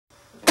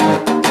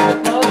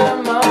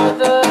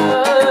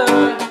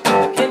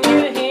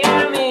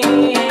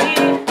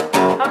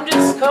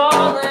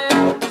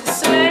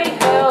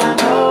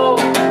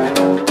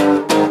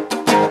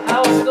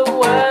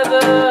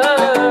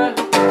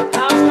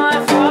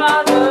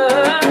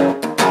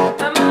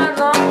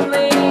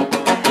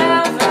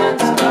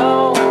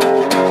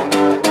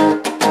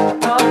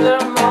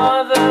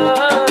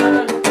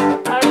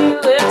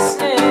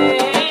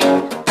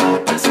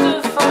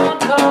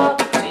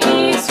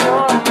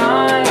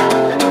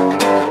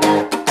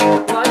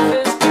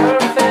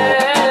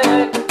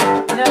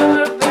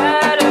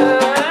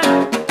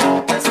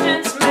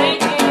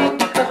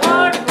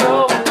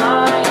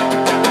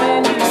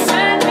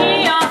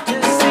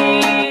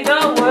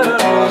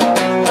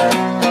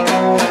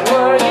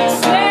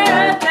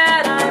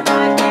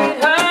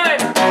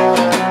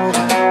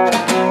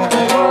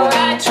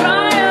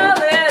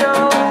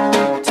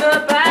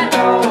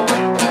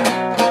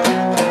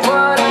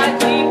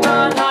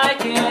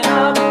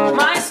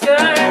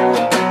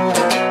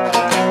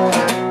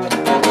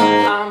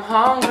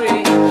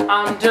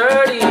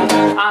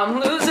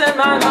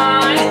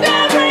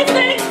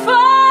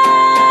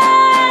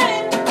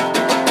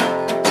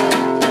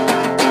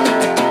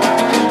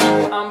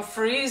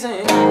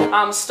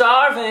I'm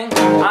starving,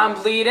 I'm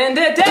bleeding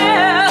to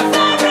death.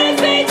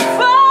 Everything's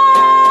fine.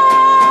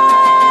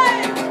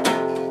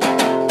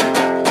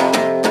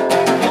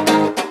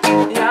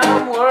 Yeah,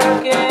 I'm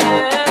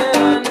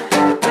working,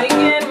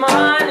 making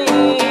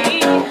money.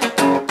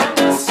 I'm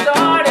just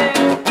starting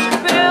to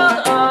build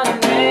a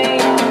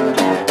name.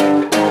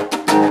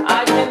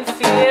 I can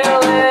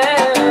feel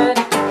it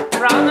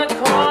around the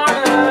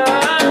corner.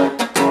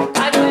 I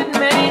could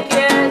make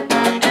it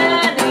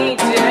any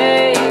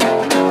day.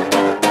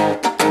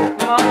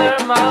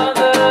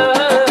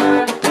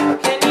 Mother,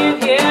 can you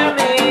hear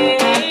me?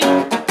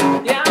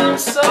 Yeah, I'm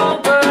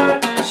sober,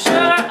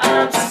 sure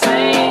I'm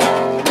sane.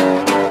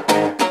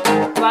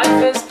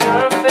 Life is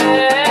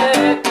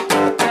perfect,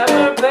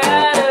 never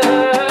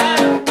better.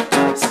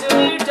 Still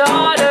your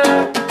daughter,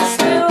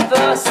 still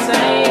the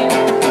same.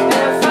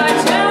 If I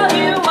tell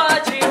you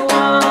what you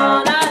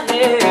wanna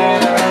hear,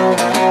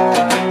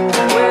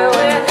 will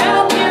it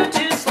help you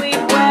to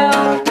sleep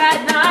well at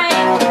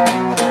night?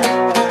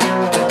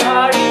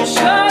 Are you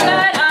sure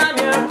that I'm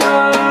your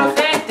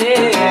perfect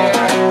dear?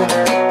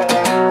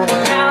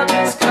 Now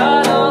just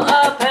cuddle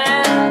up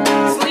and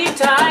sleep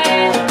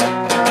tight.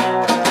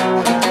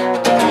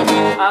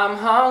 I'm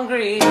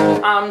hungry,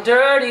 I'm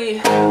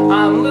dirty,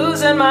 I'm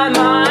losing my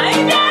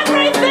mind.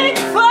 Everything's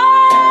fine.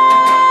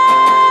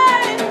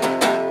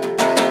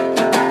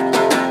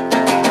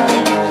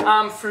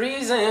 I'm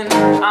freezing,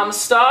 I'm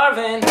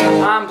starving,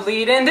 I'm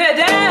bleeding to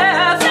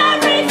death.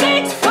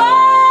 Everything's fine.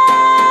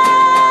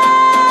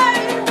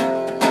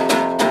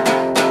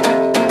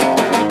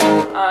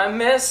 I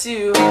miss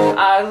you,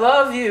 I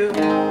love you.